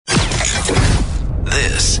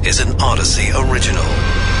This is an Odyssey original.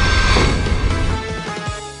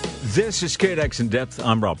 This is KDX In Depth.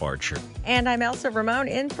 I'm Rob Archer. And I'm Elsa Ramon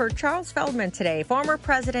in for Charles Feldman today. Former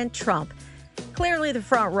President Trump, clearly the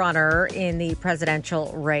front runner in the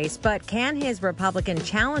presidential race, but can his Republican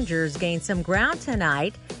challengers gain some ground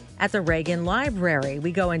tonight at the Reagan Library?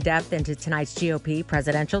 We go in depth into tonight's GOP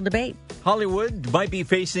presidential debate. Hollywood might be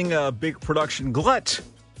facing a big production glut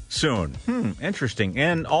soon. Interesting.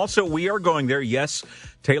 And also, we are going there. Yes,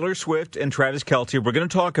 Taylor Swift and Travis Kelce. We're going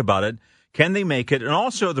to talk about it. Can they make it? And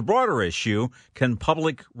also the broader issue, can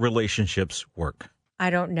public relationships work? I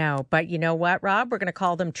don't know. But you know what, Rob? We're going to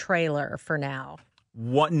call them trailer for now.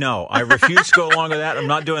 What? No, I refuse to go along with that. I'm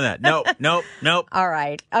not doing that. Nope. All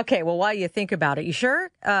right. Okay. Well, while you think about it, you sure?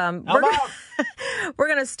 We're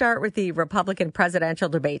going to start with the Republican presidential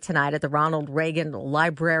debate tonight at the Ronald Reagan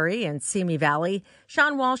Library in Simi Valley.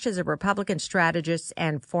 Sean Walsh is a Republican strategist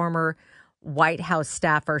and former White House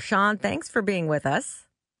staffer. Sean, thanks for being with us.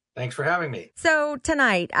 Thanks for having me. So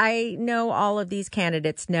tonight, I know all of these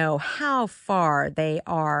candidates know how far they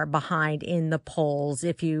are behind in the polls,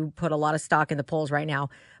 if you put a lot of stock in the polls right now,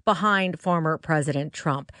 behind former President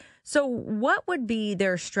Trump. So what would be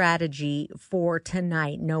their strategy for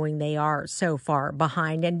tonight, knowing they are so far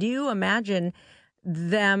behind? And do you imagine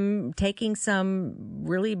them taking some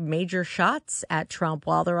really major shots at Trump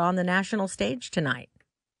while they're on the national stage tonight?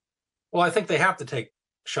 Well, I think they have to take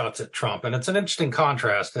shots at Trump. And it's an interesting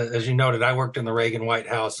contrast. As you noted, I worked in the Reagan White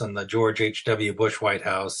House and the George H.W. Bush White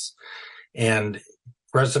House. And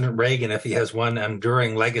President Reagan, if he has one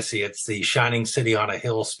enduring legacy, it's the Shining City on a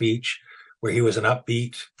Hill speech, where he was an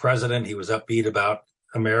upbeat president. He was upbeat about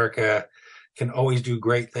America can always do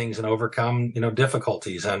great things and overcome,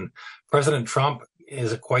 difficulties. And President Trump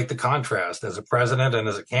is quite the contrast. As a president and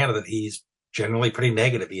as a candidate, he's generally pretty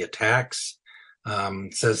negative. He attacks,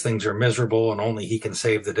 says things are miserable and only he can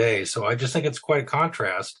save the day. So I just think it's quite a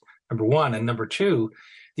contrast, number one. And number two,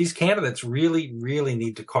 these candidates really, really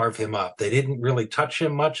need to carve him up. They didn't really touch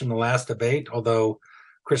him much in the last debate, although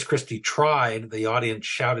Chris Christie tried. The audience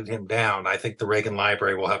shouted him down. I think the Reagan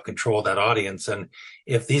Library will have control of that audience. And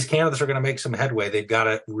if these candidates are going to make some headway, they've got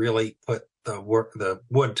to really put the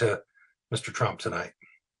wood to Mr. Trump tonight.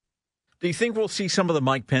 Do you think we'll see some of the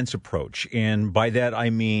Mike Pence approach? And by that,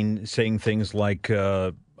 I mean saying things like,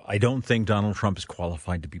 I don't think Donald Trump is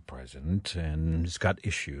qualified to be president and he's got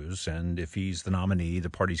issues. And if he's the nominee, the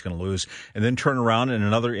party's going to lose. And then turn around in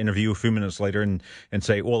another interview a few minutes later and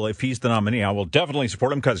say, well, if he's the nominee, I will definitely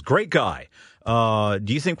support him because great guy.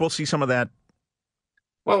 Do you think we'll see some of that?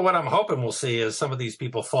 Well, what I'm hoping we'll see is some of these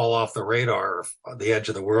people fall off the radar, the edge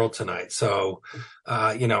of the world tonight. So,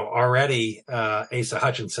 already Asa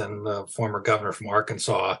Hutchinson, the former governor from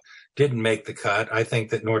Arkansas, didn't make the cut. I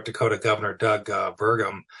think that North Dakota Governor Doug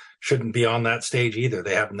Burgum shouldn't be on that stage either.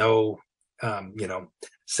 They have no,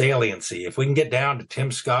 saliency. If we can get down to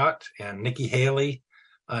Tim Scott and Nikki Haley,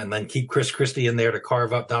 and then keep Chris Christie in there to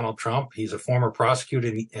carve up Donald Trump, he's a former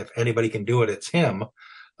prosecutor. If anybody can do it, it's him.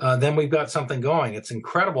 Then we've got something going. It's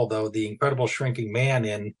incredible, though, the incredible shrinking man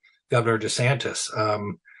in Governor DeSantis.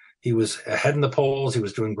 He was ahead in the polls. He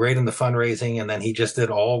was doing great in the fundraising, and then he just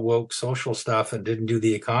did all woke social stuff and didn't do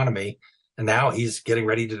the economy. And now he's getting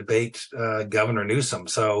ready to debate Governor Newsom.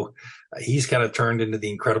 So he's kind of turned into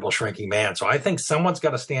the incredible shrinking man. So I think someone's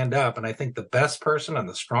got to stand up, and I think the best person and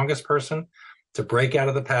the strongest person to break out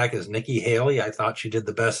of the pack is Nikki Haley. I thought she did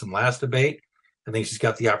the best in last debate. I think she's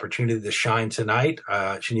got the opportunity to shine tonight.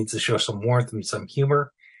 She needs to show some warmth and some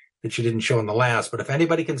humor that she didn't show in the last. But if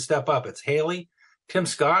anybody can step up, it's Haley. Tim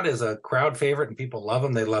Scott is a crowd favorite and people love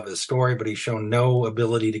him. They love his story, but he's shown no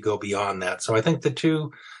ability to go beyond that. So I think the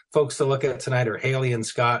two folks to look at tonight are Haley and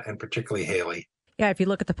Scott, and particularly Haley. Yeah, if you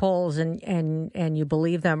look at the polls and you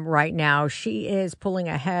believe them right now, she is pulling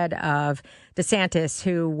ahead of DeSantis,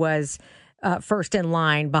 who was first in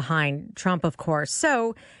line behind Trump, of course.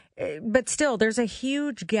 So, but still, there's a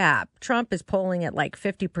huge gap. Trump is polling at like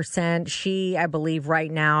 50%. She, I believe,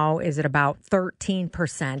 right now is at about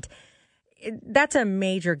 13%. That's a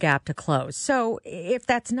major gap to close. So if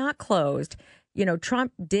that's not closed,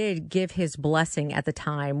 Trump did give his blessing at the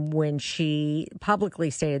time when she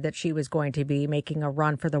publicly stated that she was going to be making a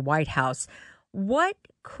run for the White House. What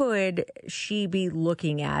could she be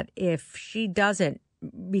looking at if she doesn't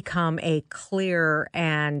become a clear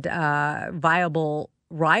and viable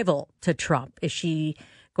rival to Trump? Is she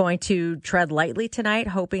going to tread lightly tonight,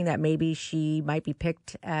 hoping that maybe she might be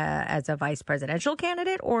picked as a vice presidential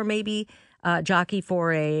candidate, or maybe jockey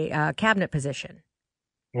for a cabinet position?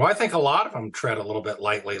 Well, I think a lot of them tread a little bit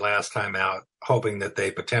lightly last time out, hoping that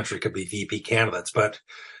they potentially could be VP candidates. But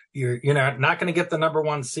you're not going to get the number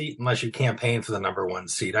one seat unless you campaign for the number one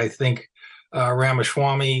seat. I think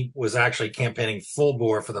Ramaswamy was actually campaigning full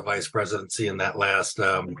bore for the vice presidency in that last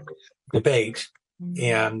debate,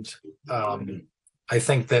 and I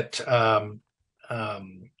think that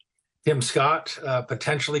Tim Scott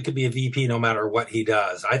potentially could be a VP no matter what he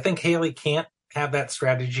does. I think Haley can't have that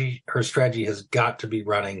strategy. Her strategy has got to be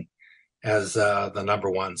running as the number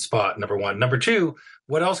one spot. Number one. Number two,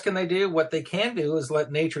 what else can they do? What they can do is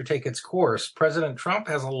let nature take its course. President Trump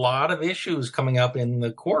has a lot of issues coming up in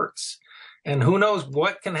the courts, and who knows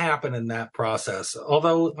what can happen in that process.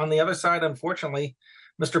 Although on the other side, unfortunately,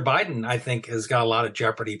 Mr. Biden, I think, has got a lot of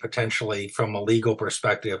jeopardy potentially from a legal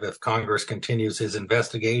perspective if Congress continues his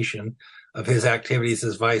investigation of his activities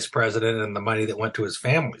as vice president and the money that went to his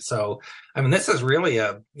family. So, I mean, this is really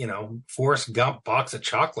a, Forrest Gump box of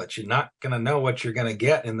chocolates. You're not going to know what you're going to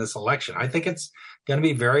get in this election. I think it's going to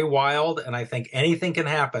be very wild, and I think anything can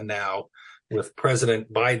happen now with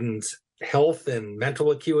President Biden's health and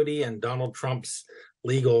mental acuity and Donald Trump's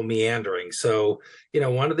legal meandering. So,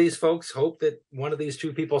 one of these folks hope that one of these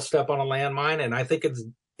two people step on a landmine, and I think it's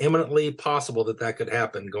imminently possible that could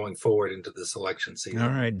happen going forward into this election season. All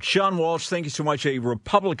right. Sean Walsh, thank you so much. A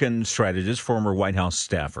Republican strategist, former White House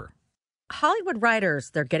staffer. Hollywood writers,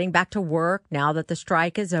 they're getting back to work now that the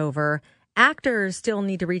strike is over. Actors still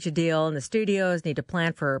need to reach a deal, and the studios need to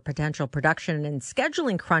plan for potential production and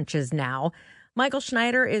scheduling crunches now. Michael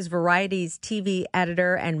Schneider is Variety's TV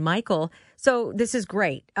editor. And Michael, so this is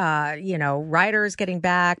great. Writers getting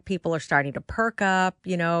back, people are starting to perk up,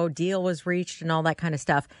 deal was reached and all that kind of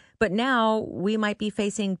stuff. But now we might be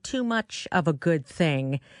facing too much of a good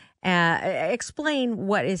thing. Explain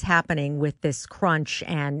what is happening with this crunch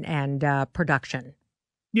and production.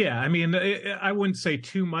 Yeah, I mean, I wouldn't say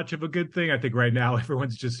too much of a good thing. I think right now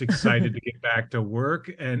everyone's just excited to get back to work.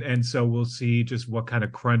 And so we'll see just what kind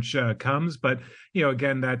of crunch comes. But,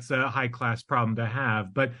 again, that's a high class problem to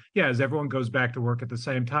have. But yeah, as everyone goes back to work at the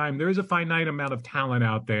same time, there is a finite amount of talent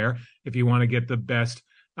out there. If you want to get the best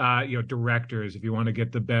directors, if you want to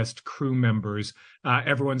get the best crew members,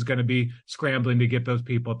 everyone's going to be scrambling to get those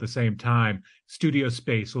people at the same time. Studio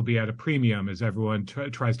space will be at a premium as everyone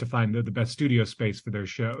tries to find the best studio space for their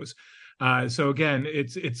shows. So again,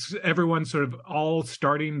 it's everyone sort of all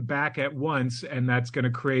starting back at once, and that's going to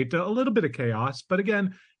create a little bit of chaos. But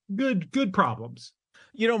again, good problems.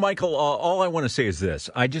 Michael, all I want to say is this.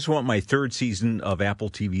 I just want my third season of Apple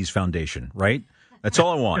TV's Foundation, right? That's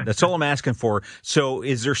all I want. That's all I'm asking for. So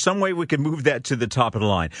is there some way we can move that to the top of the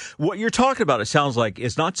line? What you're talking about, it sounds like,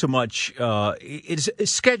 is not so much it's a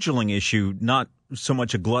scheduling issue, not so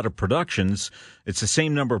much a glut of productions. It's the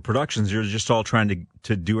same number of productions. You're just all trying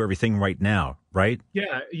to do everything right now, right?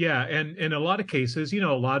 Yeah. And in a lot of cases, a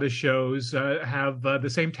lot of shows have the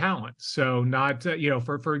same talent. So not,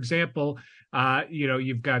 for example,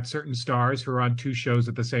 you've got certain stars who are on two shows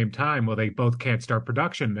at the same time. Well, they both can't start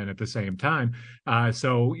production then at the same time.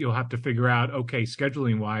 So you'll have to figure out, okay,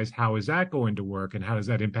 scheduling wise, how is that going to work? And how does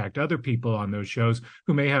that impact other people on those shows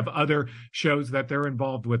who may have other shows that they're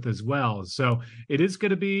involved with as well? So it is going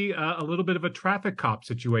to be a little bit of a traffic cop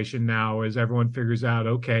situation now as everyone figures out,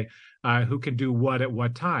 okay, who can do what at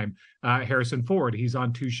what time. Harrison Ford, he's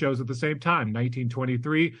on two shows at the same time,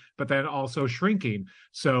 1923, but then also Shrinking.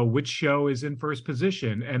 So which show is in first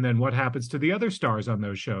position? And then what happens to the other stars on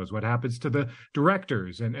those shows? What happens to the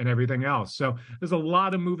directors and everything else? So there's a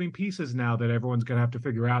lot of moving pieces now that everyone's going to have to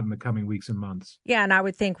figure out in the coming weeks and months. Yeah, and I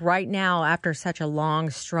would think right now, after such a long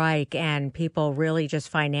strike and people really just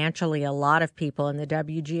financially, a lot of people in the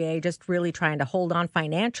WGA just really trying to hold on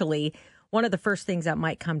financially, one of the first things that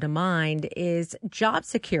might come to mind is job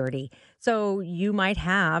security. So you might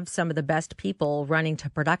have some of the best people running to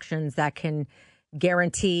productions that can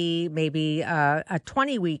guarantee maybe a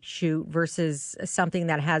 20-week shoot versus something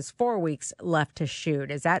that has 4 weeks left to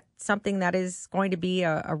shoot. Is that something that is going to be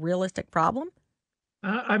a realistic problem?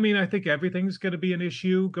 I think everything's going to be an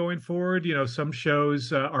issue going forward. Some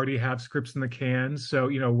shows already have scripts in the can. So,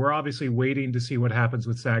 we're obviously waiting to see what happens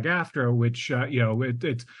with SAG-AFTRA, which,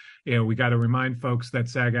 it's we got to remind folks that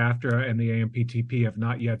SAG-AFTRA and the AMPTP have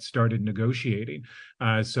not yet started negotiating.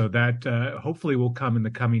 So that hopefully will come in the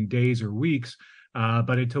coming days or weeks.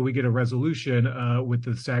 But until we get a resolution with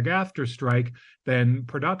the SAG-AFTRA strike, then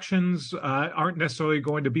productions aren't necessarily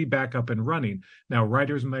going to be back up and running. Now,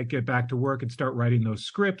 writers might get back to work and start writing those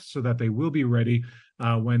scripts so that they will be ready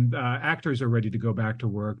when actors are ready to go back to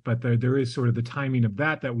work. But there is sort of the timing of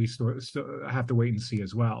that we still have to wait and see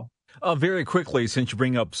as well. Very quickly, since you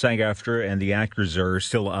bring up SAG-AFTRA and the actors are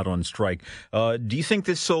still out on strike, do you think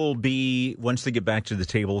this will be, once they get back to the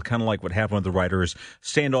table, kind of like what happened with the writers,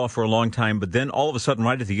 stand off for a long time, but then all of a sudden,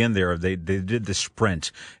 right at the end there, they did the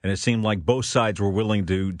sprint, and it seemed like both sides were willing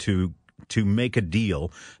to make a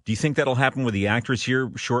deal. Do you think that'll happen with the actors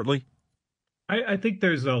here shortly? I think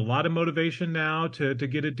there's a lot of motivation now to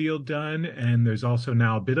get a deal done, and there's also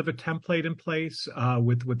now a bit of a template in place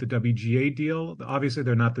with the WGA deal. Obviously,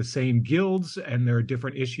 they're not the same guilds, and there are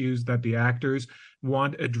different issues that the actors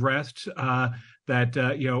want addressed that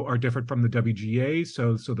are different from the WGA.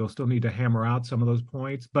 So they'll still need to hammer out some of those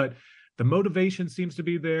points, but the motivation seems to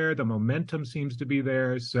be there. The momentum seems to be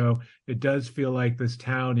there. So it does feel like this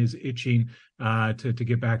town is itching to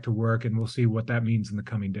get back to work, and we'll see what that means in the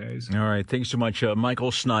coming days. All right. Thanks so much,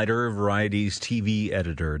 Michael Schneider, Variety's TV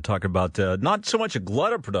editor, talking about not so much a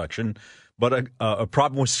glut of production, but a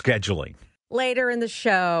problem with scheduling. Later in the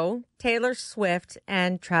show, Taylor Swift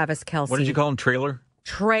and Travis Kelce. What did you call him, trailer?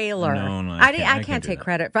 Trailer. No, I can't take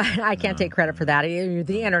credit. I can't take credit for that.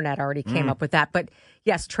 The internet already came up with that. But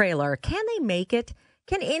yes, trailer. Can they make it?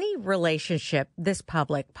 Can any relationship this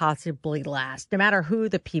public possibly last, no matter who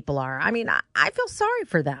the people are? I mean, I feel sorry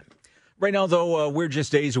for them. Right now, though, we're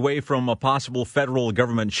just days away from a possible federal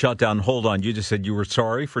government shutdown. Hold on. You just said you were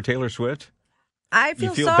sorry for Taylor Swift? I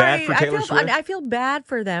feel feel sorry. bad for Taylor Swift? I feel bad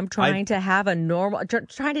for them trying to have a normal,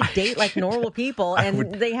 trying to date like normal people,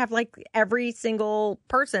 and they have like every single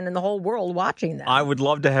person in the whole world watching them. I would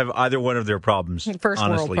love to have either one of their problems. First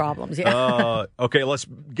honestly. world problems, yeah. Okay,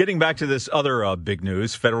 getting back to this other big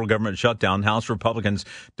news, federal government shutdown. House Republicans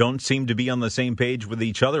don't seem to be on the same page with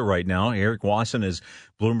each other right now. Eric Wasson is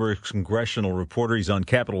Bloomberg's congressional reporter. He's on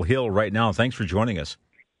Capitol Hill right now. Thanks for joining us.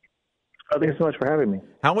 Thanks so much for having me.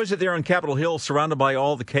 How is it there on Capitol Hill surrounded by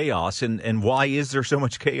all the chaos, and why is there so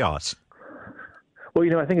much chaos?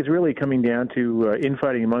 Well, I think it's really coming down to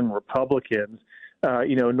infighting among Republicans.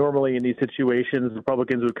 Normally in these situations,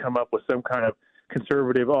 Republicans would come up with some kind of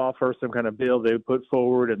conservative offer, some kind of bill they would put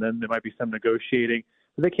forward, and then there might be some negotiating.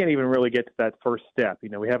 But they can't even really get to that first step.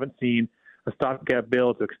 We haven't seen a stopgap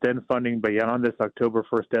bill to extend funding beyond this October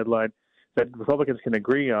 1st deadline that Republicans can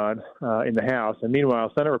agree on in the House. And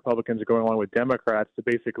meanwhile, Senate Republicans are going along with Democrats to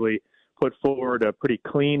basically put forward a pretty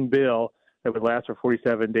clean bill that would last for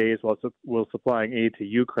 47 days while supplying aid to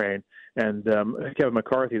Ukraine. And Kevin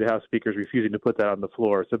McCarthy, the House Speaker, is refusing to put that on the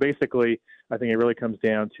floor. So basically, I think it really comes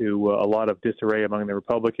down to a lot of disarray among the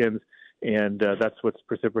Republicans, and that's what's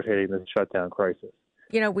precipitating the shutdown crisis.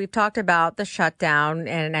 We've talked about the shutdown,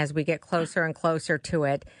 and as we get closer and closer to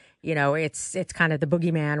it, it's kind of the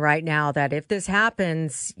boogeyman right now that if this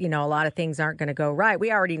happens, a lot of things aren't going to go right.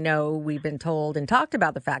 We already know, we've been told and talked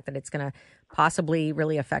about the fact that it's going to possibly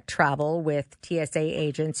really affect travel with TSA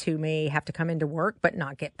agents who may have to come into work but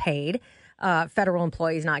not get paid, federal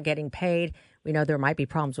employees not getting paid. We know there might be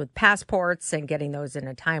problems with passports and getting those in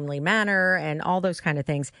a timely manner and all those kind of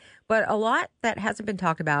things. But a lot that hasn't been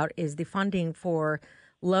talked about is the funding for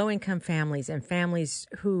low-income families and families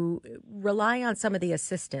who rely on some of the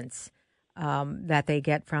assistance that they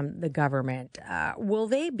get from the government. Will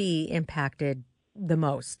they be impacted the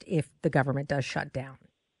most if the government does shut down?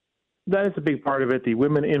 That is a big part of it. The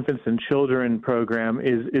Women, Infants, and Children program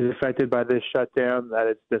is affected by this shutdown.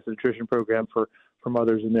 That's a nutrition program for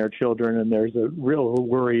mothers and their children, and there's a real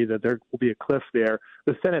worry that there will be a cliff there.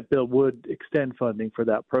 The Senate bill would extend funding for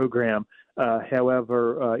that program.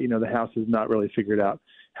 However, the House has not really figured out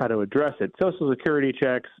how to address it. Social Security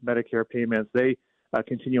checks, Medicare payments, they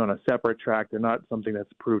continue on a separate track. They're not something that's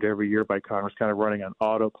approved every year by Congress, kind of running on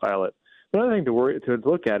autopilot. Another thing to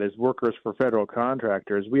look at is workers for federal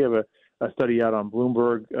contractors. We have a study out on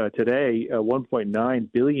Bloomberg today,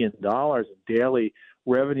 $1.9 billion in daily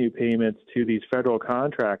revenue payments to these federal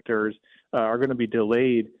contractors are going to be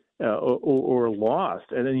delayed or lost.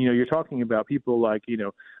 And then, you're talking about people like,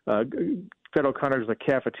 federal contractors like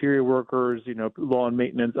cafeteria workers, law and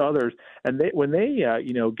maintenance, others. And when they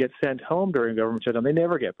get sent home during government shutdown, they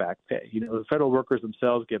never get back pay. The federal workers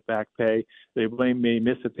themselves get back pay. They may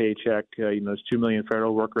miss a paycheck. There's 2 million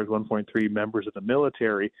federal workers, 1.3 members of the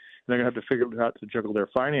military, and they're going to have to figure out how to juggle their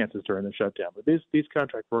finances during the shutdown. But these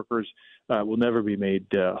contract workers will never be made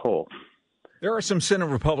whole. There are some Senate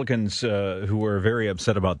Republicans who are very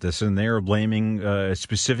upset about this, and they are blaming a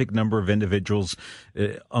specific number of individuals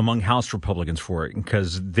among House Republicans for it,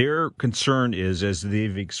 because their concern is, as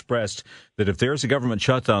they've expressed, that if there's a government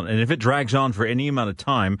shutdown, and if it drags on for any amount of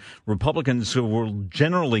time, Republicans will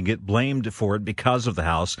generally get blamed for it because of the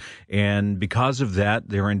House, and because of that,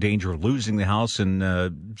 they're in danger of losing the House and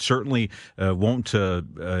certainly won't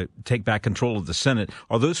take back control of the Senate.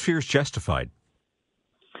 Are those fears justified?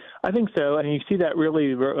 I think so, and you see that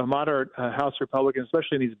really moderate House Republicans,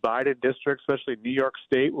 especially in these Biden districts, especially in New York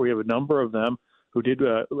State, where you have a number of them who did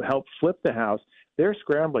help flip the House. They're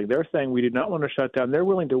scrambling. They're saying we do not want to shut down. They're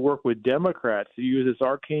willing to work with Democrats to use this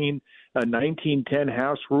arcane 1910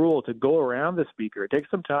 House rule to go around the Speaker. It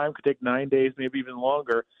takes some time, could take 9 days, maybe even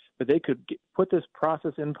longer, but they could put this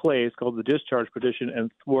process in place called the discharge petition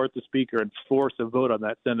and thwart the Speaker and force a vote on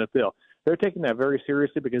that Senate bill. They're taking that very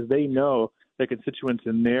seriously because they know that constituents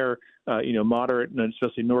in their, moderate and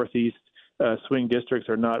especially northeast swing districts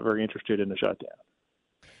are not very interested in the shutdown.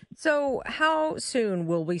 So how soon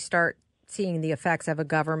will we start seeing the effects of a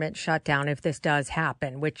government shutdown if this does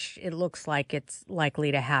happen, which it looks like it's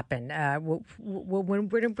likely to happen?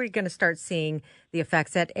 When are we going to start seeing the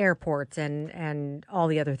effects at airports and all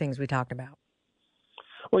the other things we talked about?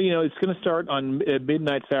 Well, it's going to start on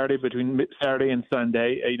midnight Saturday, between Saturday and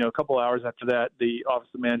Sunday. A couple hours after that, the Office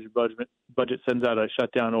of Management Budget sends out a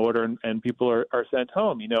shutdown order, and people are sent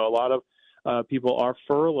home. A lot of people are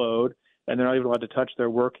furloughed, and they're not even allowed to touch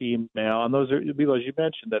their work email. And those are people, as you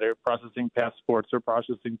mentioned, that are processing passports or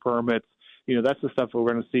processing permits. That's the stuff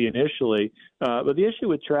we're going to see initially. But the issue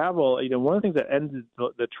with travel, one of the things that ended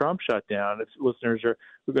the Trump shutdown, if listeners are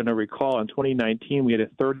going to recall, in 2019, we had a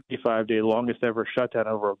 35-day longest ever shutdown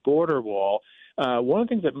over a border wall. One of the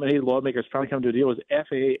things that made lawmakers finally come to a deal was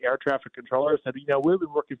FAA air traffic controllers said, we've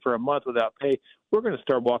been working for a month without pay. We're going to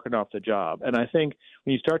start walking off the job. And I think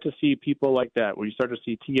when you start to see people like that, when you start to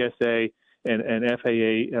see TSA and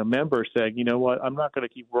FAA members saying, I'm not going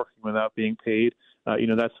to keep working without being paid,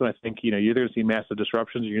 that's when I think, you're going to see massive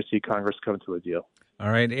disruptions. You're going to see Congress come to a deal. All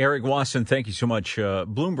right. Eric Wasson, thank you so much.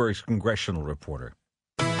 Bloomberg's congressional reporter.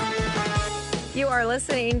 You are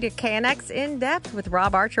listening to KNX In Depth with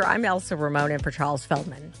Rob Archer. I'm Elsa Ramon in for Charles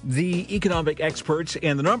Feldman. The economic experts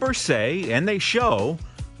and the numbers say, and they show,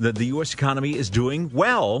 that the U.S. economy is doing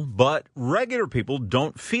well, but regular people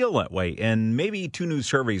don't feel that way. And maybe two new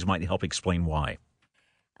surveys might help explain why.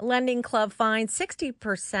 Lending Club finds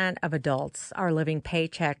 60% of adults are living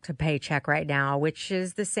paycheck to paycheck right now, which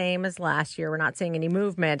is the same as last year. We're not seeing any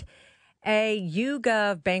movement. A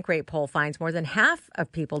YouGov Bankrate poll finds more than half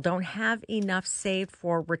of people don't have enough saved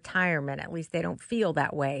for retirement. At least they don't feel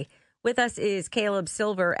that way. With us is Caleb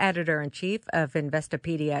Silver, editor-in-chief of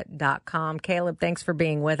Investopedia.com. Caleb, thanks for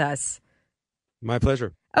being with us. My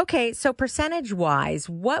pleasure. Okay, so percentage-wise,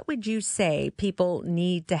 what would you say people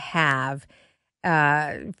need to have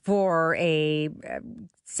for a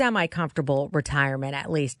semi-comfortable retirement,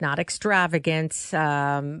 at least? Not extravagant,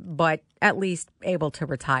 but at least able to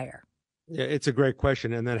retire? Yeah, it's a great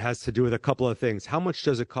question, and that has to do with a couple of things. How much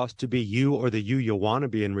does it cost to be you or the you want to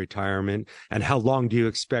be in retirement, and how long do you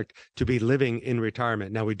expect to be living in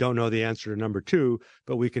retirement? Now, we don't know the answer to number two,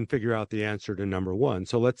 but we can figure out the answer to number one.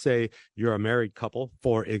 So let's say you're a married couple,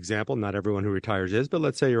 for example. Not everyone who retires is, but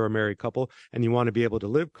let's say you're a married couple, and you want to be able to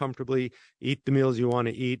live comfortably, eat the meals you want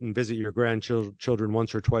to eat, and visit your grandchildren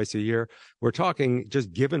once or twice a year. We're talking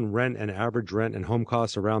just given rent and average rent and home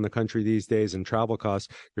costs around the country these days and travel costs,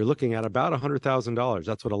 you're looking at about $100,000.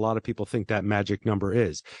 That's what a lot of people think that magic number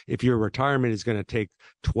is. If your retirement is going to take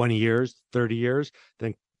 20 years, 30 years,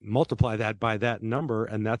 then multiply that by that number.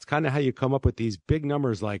 And that's kind of how you come up with these big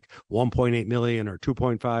numbers like 1.8 million or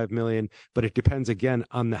 2.5 million. But it depends, again,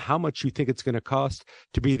 on how much you think it's going to cost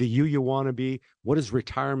to be the you want to be. What does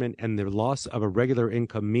retirement and the loss of a regular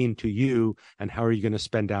income mean to you? And how are you going to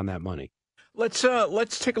spend down that money? Let's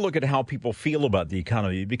take a look at how people feel about the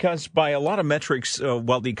economy, because by a lot of metrics,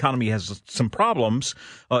 while the economy has some problems,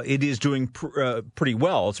 it is doing pretty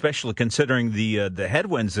well, especially considering the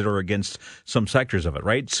headwinds that are against some sectors of it,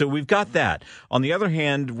 right? So we've got that. On the other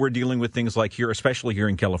hand, we're dealing with things like here, especially here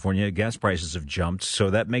in California, gas prices have jumped, so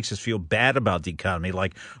that makes us feel bad about the economy,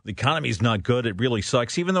 like the economy is not good, it really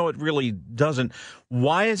sucks, even though it really doesn't.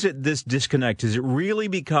 Why is it this disconnect? Is it really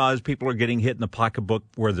because people are getting hit in the pocketbook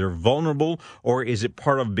where they're vulnerable? Or is it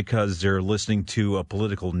part of because they're listening to a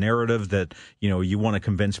political narrative that, you want to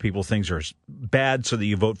convince people things are bad so that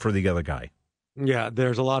you vote for the other guy? Yeah,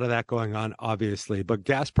 there's a lot of that going on, obviously. But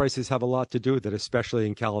gas prices have a lot to do with it, especially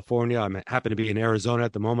in California. I happen to be in Arizona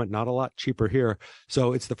at the moment, not a lot cheaper here.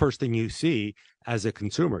 So it's the first thing you see as a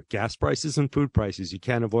consumer. Gas prices and food prices, you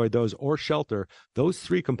can't avoid those, or shelter. Those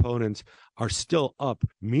three components are still up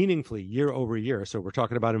meaningfully year over year. So we're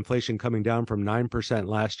talking about inflation coming down from 9%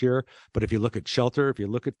 last year. But if you look at shelter, if you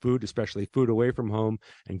look at food, especially food away from home,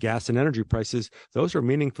 and gas and energy prices, those are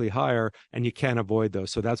meaningfully higher, and you can't avoid those.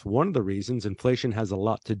 So that's one of the reasons inflation has a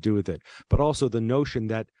lot to do with it. But also the notion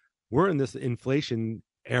that we're in this inflation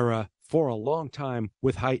era for a long time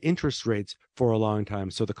with high interest rates for a long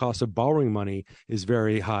time. So the cost of borrowing money is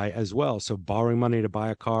very high as well. So borrowing money to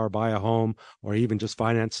buy a car, buy a home, or even just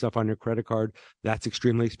finance stuff on your credit card, that's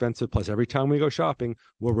extremely expensive. Plus, every time we go shopping,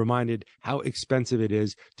 we're reminded how expensive it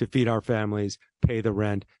is to feed our families, pay the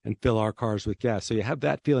rent, and fill our cars with gas. So you have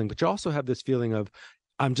that feeling, but you also have this feeling of,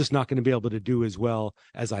 I'm just not going to be able to do as well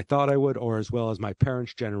as I thought I would, or as well as my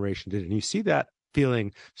parents' generation did. And you see that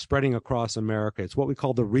feeling spreading across America. It's what we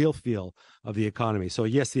call the real feel of the economy. So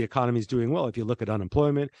yes, the economy is doing well. If you look at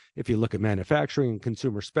unemployment, if you look at manufacturing and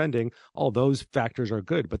consumer spending, all those factors are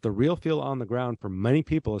good. But the real feel on the ground for many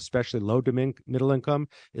people, especially low to middle income,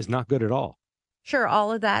 is not good at all. Sure.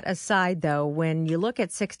 All of that aside, though, when you look at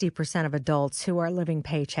 60% of adults who are living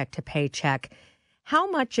paycheck to paycheck,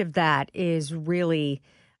 how much of that is really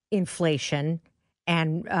inflation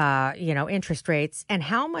and, interest rates, and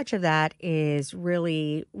how much of that is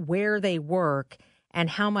really where they work and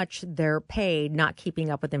how much they're paid not keeping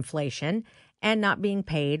up with inflation and not being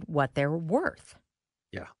paid what they're worth?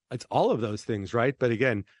 Yeah, it's all of those things, right? But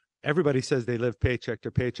again, everybody says they live paycheck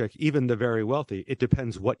to paycheck, even the very wealthy. It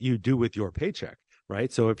depends what you do with your paycheck,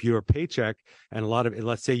 right? So if your paycheck and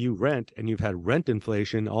let's say you rent and you've had rent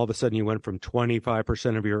inflation, all of a sudden you went from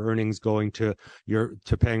 25% of your earnings going to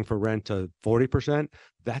paying for rent to 40%,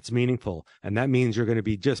 that's meaningful. And that means you're going to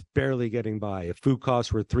be just barely getting by. If food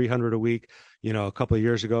costs were $300 a week, a couple of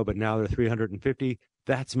years ago, but now they're $350,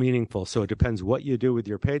 that's meaningful. So it depends what you do with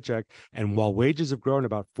your paycheck. And while wages have grown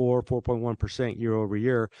about 4.1% year over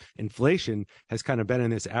year, inflation has kind of been in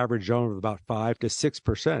this average zone of about 5 to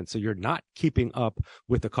 6%. So you're not keeping up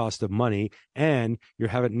with the cost of money, and you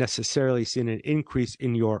haven't necessarily seen an increase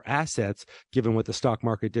in your assets given what the stock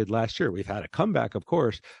market did last year. We've had a comeback, of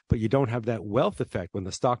course, but you don't have that wealth effect. When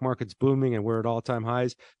the stock market's booming and we're at all-time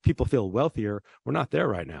highs, people feel wealthier. We're not there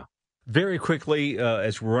right now. Very quickly,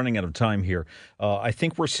 as we're running out of time here, I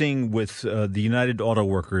think we're seeing with the United Auto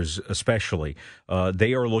Workers especially,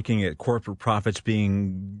 they are looking at corporate profits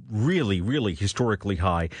being really, really historically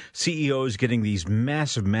high. CEOs getting these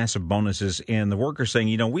massive, massive bonuses, and the workers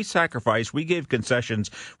saying, we sacrificed, we gave concessions,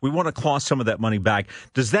 we want to claw some of that money back.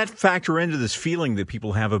 Does that factor into this feeling that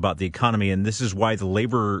people have about the economy, and this is why the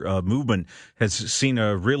labor movement has seen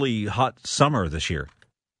a really hot summer this year?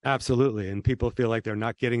 Absolutely. And people feel like they're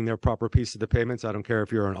not getting their proper piece of the payments. I don't care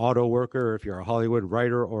if you're an auto worker, or if you're a Hollywood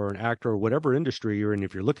writer or an actor or whatever industry you're in.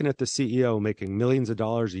 If you're looking at the CEO making millions of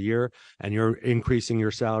dollars a year and you're increasing your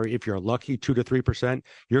salary, if you're lucky 2 to 3%,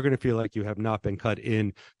 you're going to feel like you have not been cut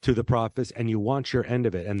in to the profits and you want your end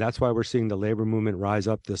of it. And that's why we're seeing the labor movement rise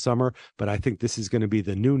up this summer. But I think this is going to be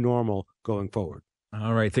the new normal going forward.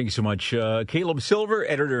 All right. Thank you so much. Caleb Silver,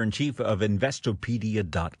 editor-in-chief of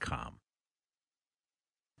Investopedia.com.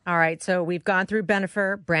 All right, so we've gone through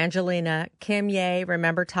Bennifer, Brangelina, Kim Ye,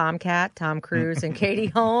 remember Tomcat, Tom Cruise, and Katie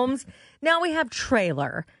Holmes. Now we have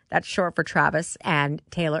Trailer. That's short for Travis and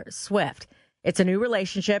Taylor Swift. It's a new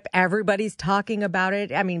relationship. Everybody's talking about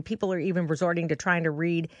it. I mean, people are even resorting to trying to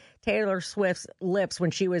read Taylor Swift's lips when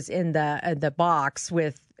she was in the box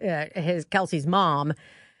with Kelce's mom.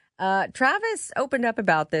 Travis opened up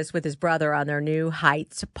about this with his brother on their new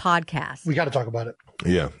Heights podcast. We got to talk about it.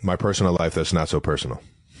 Yeah, my personal life that's not so personal.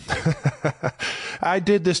 I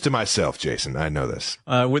did this to myself, Jason. I know this.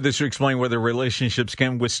 With this to explain whether relationships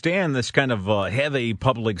can withstand this kind of heavy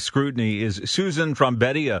public scrutiny is Susan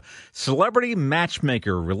Trombetti, a celebrity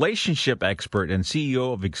matchmaker, relationship expert, and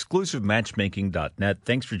CEO of ExclusiveMatchmaking.net.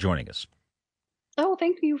 Thanks for joining us. Oh,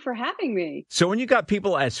 thank you for having me. So when you got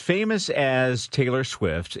people as famous as Taylor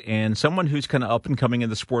Swift and someone who's kind of up and coming in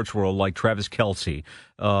the sports world like Travis Kelce,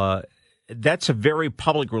 that's a very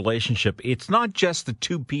public relationship. It's not just the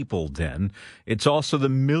two people, then. It's also the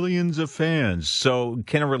millions of fans. So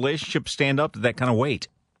can a relationship stand up to that kind of weight?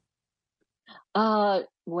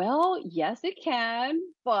 Well, yes, it can,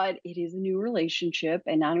 but it is a new relationship,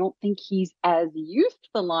 and I don't think he's as used to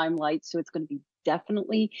the limelight, so it's going to be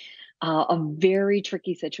definitely a very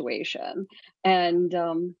tricky situation. And,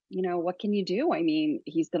 what can you do? I mean,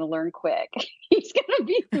 he's going to learn quick. He's going to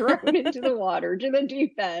be thrown into the water, to the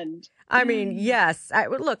deep end. I mean, yes.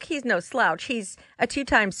 Look, he's no slouch. He's a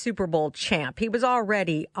 2-time Super Bowl champ. He was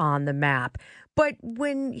already on the map. But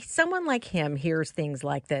when someone like him hears things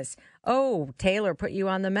like this, oh, Taylor put you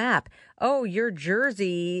on the map. Oh, your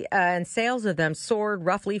jersey and sales of them soared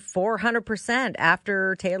roughly 400%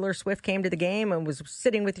 after Taylor Swift came to the game and was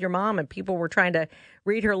sitting with your mom and people were trying to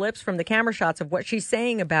read her lips from the camera shots of what she's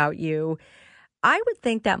saying about you. I would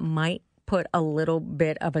think that might put a little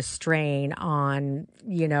bit of a strain on,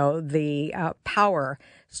 the power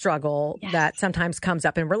struggle that sometimes comes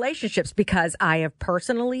up in relationships, because I have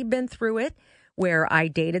personally been through it where I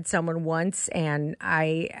dated someone once and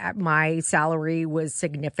my salary was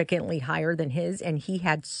significantly higher than his, and he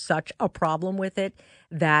had such a problem with it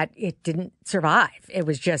that it didn't survive. It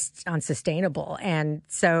was just unsustainable. And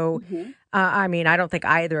so, I mean, I don't think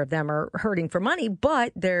either of them are hurting for money,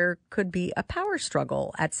 but there could be a power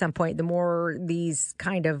struggle at some point. The more these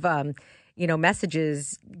kind of,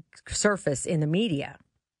 messages surface in the media.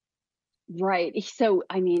 Right. So,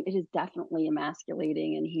 I mean, it is definitely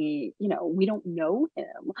emasculating, and we don't know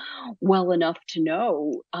him well enough to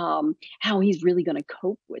know how he's really going to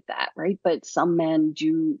cope with that, right? But some men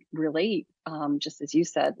do relate, just as you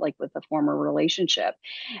said, like with the former relationship,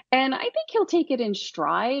 and I think he'll take it in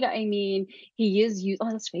stride. I mean, he is,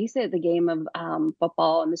 let's face it, the game of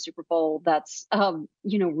football and the Super Bowl, that's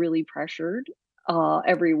really pressured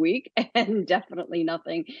every week, and definitely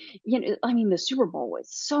nothing. I mean, the Super Bowl was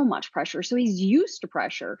so much pressure, so he's used to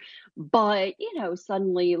pressure. But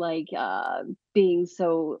suddenly, like being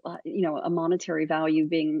so, a monetary value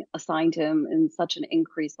being assigned to him in such an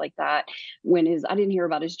increase like that, I didn't hear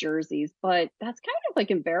about his jerseys, but that's kind of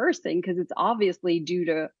like embarrassing because it's obviously due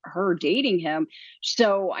to her dating him.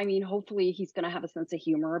 So, I mean, hopefully he's going to have a sense of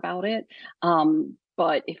humor about it.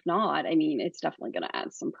 But if not, I mean, it's definitely going to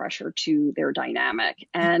add some pressure to their dynamic.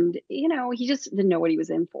 And, he just didn't know what he was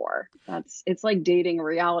in for. It's like dating a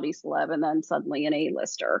reality celeb and then suddenly an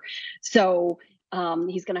A-lister. So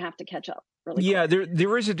he's going to have to catch up. Really yeah,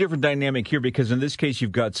 there is a different dynamic here because in this case,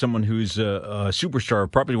 you've got someone who's a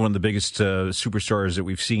superstar, probably one of the biggest superstars that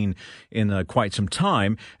we've seen in quite some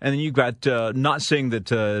time. And then you've got, not saying that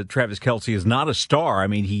Travis Kelce is not a star. I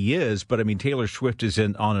mean, he is, but I mean, Taylor Swift is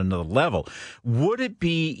on another level. Would it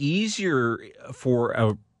be easier for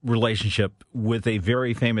a relationship with a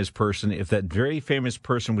very famous person if that very famous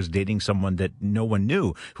person was dating someone that no one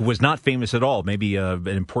knew, who was not famous at all, maybe an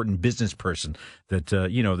important business person that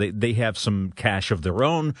they have some cash of their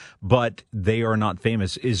own, but they are not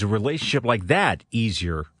famous? Is a relationship like that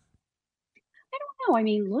easier? No, I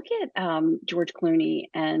mean, look at George Clooney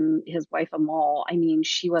and his wife Amal. I mean,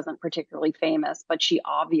 she wasn't particularly famous, but she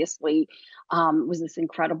obviously was this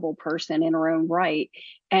incredible person in her own right.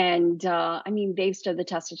 And I mean, they've stood the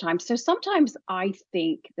test of time. So sometimes I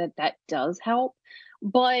think that does help.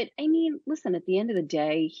 But I mean, listen, at the end of the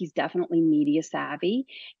day, he's definitely media savvy.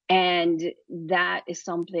 And that is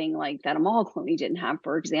something like that Amal Clooney didn't have,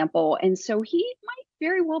 for example. And so he might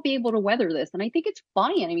very well be able to weather this. And I think it's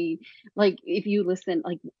funny. I mean, like if you listen,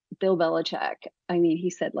 like Bill Belichick, I mean, he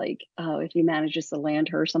said like, if he manages to land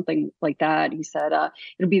her or something like that, he said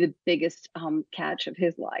it'll be the biggest catch of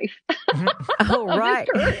his life. Oh, right.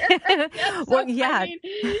 Yeah, well, yeah. I mean,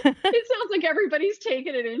 it sounds like everybody's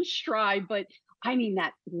taking it in stride, but I mean,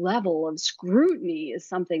 that level of scrutiny is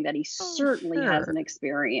something that he certainly hasn't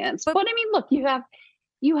experienced. But I mean, look, you have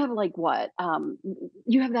like what?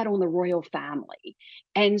 You have that on the royal family.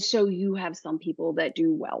 And so you have some people that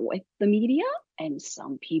do well with the media and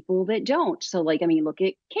some people that don't. So like, I mean, look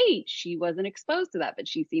at Kate. She wasn't exposed to that, but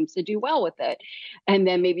she seems to do well with it. And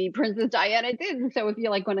then maybe Princess Diana did. So if you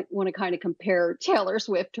like want to kind of compare Taylor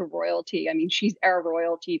Swift to royalty, I mean, she's our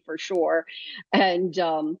royalty for sure. And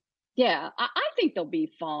yeah, I think they'll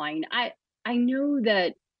be fine. I know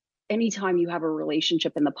that anytime you have a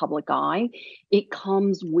relationship in the public eye, it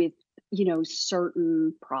comes with,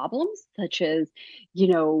 certain problems, such as,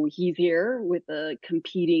 he's here with a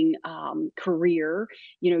competing career,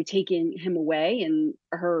 taking him away, and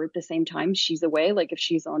her at the same time, she's away, like if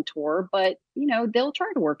she's on tour. But, they'll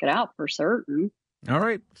try to work it out for certain. All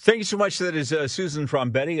right. Thank you so much. That is Susan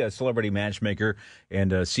Frombetti, a celebrity matchmaker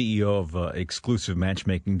and CEO of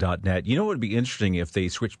exclusivematchmaking.net. You know, it would be interesting if they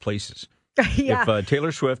switched places. Yeah. If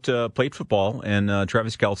Taylor Swift played football and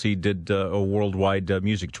Travis Kelce did a worldwide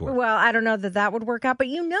music tour. Well, I don't know that would work out, but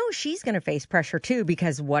she's going to face pressure too,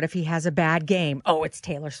 because what if he has a bad game? Oh, it's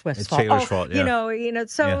Taylor Swift's fault. Taylor's fault, yeah.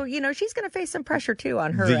 She's going to face some pressure too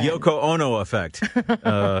on her The end. Yoko Ono effect.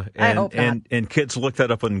 I hope not. And kids, look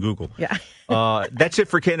that up on Google. Yeah. That's it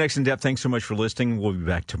for KNX In Depth. Thanks so much for listening. We'll be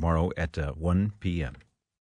back tomorrow at 1 p.m.